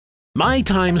My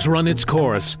time's run its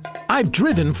course. I've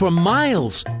driven for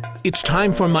miles. It's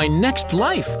time for my next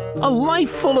life, a life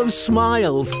full of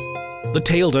smiles. The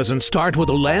tale doesn't start with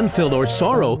a landfill or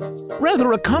sorrow,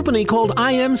 rather a company called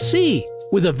IMC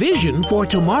with a vision for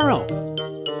tomorrow.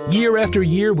 Year after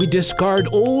year we discard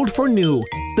old for new.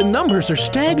 The numbers are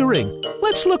staggering.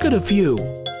 Let's look at a few.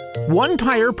 1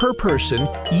 tire per person,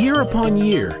 year upon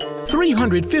year.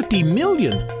 350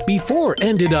 million before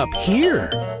ended up here.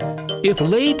 If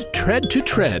laid tread to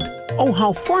tread, oh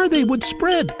how far they would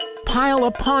spread, pile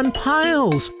upon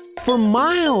piles, for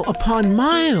mile upon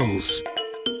miles.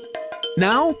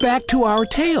 Now back to our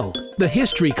tale, the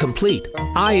history complete.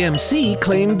 IMC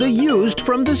claimed the used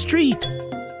from the street.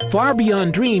 Far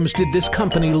beyond dreams did this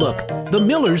company look. The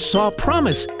millers saw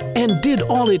promise and did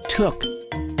all it took.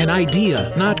 An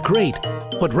idea not great,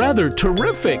 but rather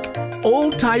terrific.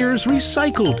 Old tires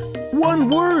recycled. One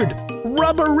word,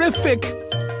 rubberific.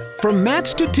 From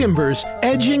mats to timbers,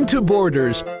 edging to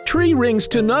borders, tree rings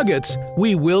to nuggets,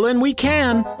 we will and we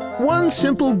can. One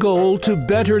simple goal to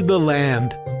better the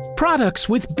land. Products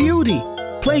with beauty,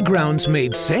 playgrounds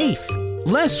made safe.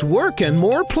 Less work and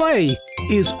more play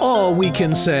is all we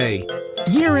can say.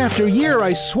 Year after year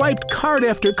I swiped card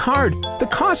after card. The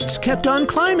costs kept on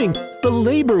climbing. The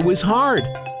labor was hard.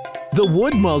 The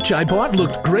wood mulch I bought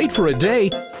looked great for a day.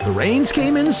 The rains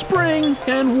came in spring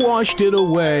and washed it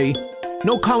away.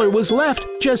 No color was left,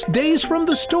 just days from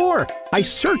the store. I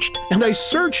searched and I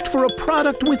searched for a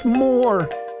product with more.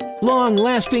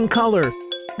 Long-lasting color.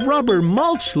 Rubber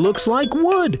mulch looks like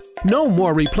wood. No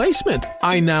more replacement.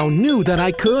 I now knew that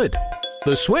I could.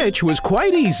 The switch was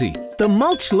quite easy. The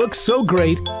mulch looks so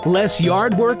great. Less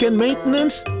yard work and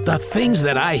maintenance. The things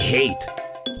that I hate.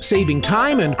 Saving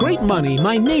time and great money,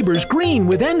 my neighbors green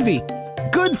with envy.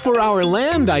 Good for our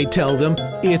land, I tell them.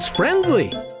 It's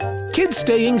friendly. Kids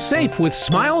staying safe with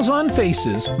smiles on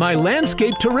faces. My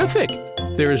landscape terrific.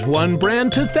 There's one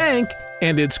brand to thank,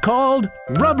 and it's called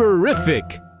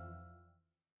Rubberific.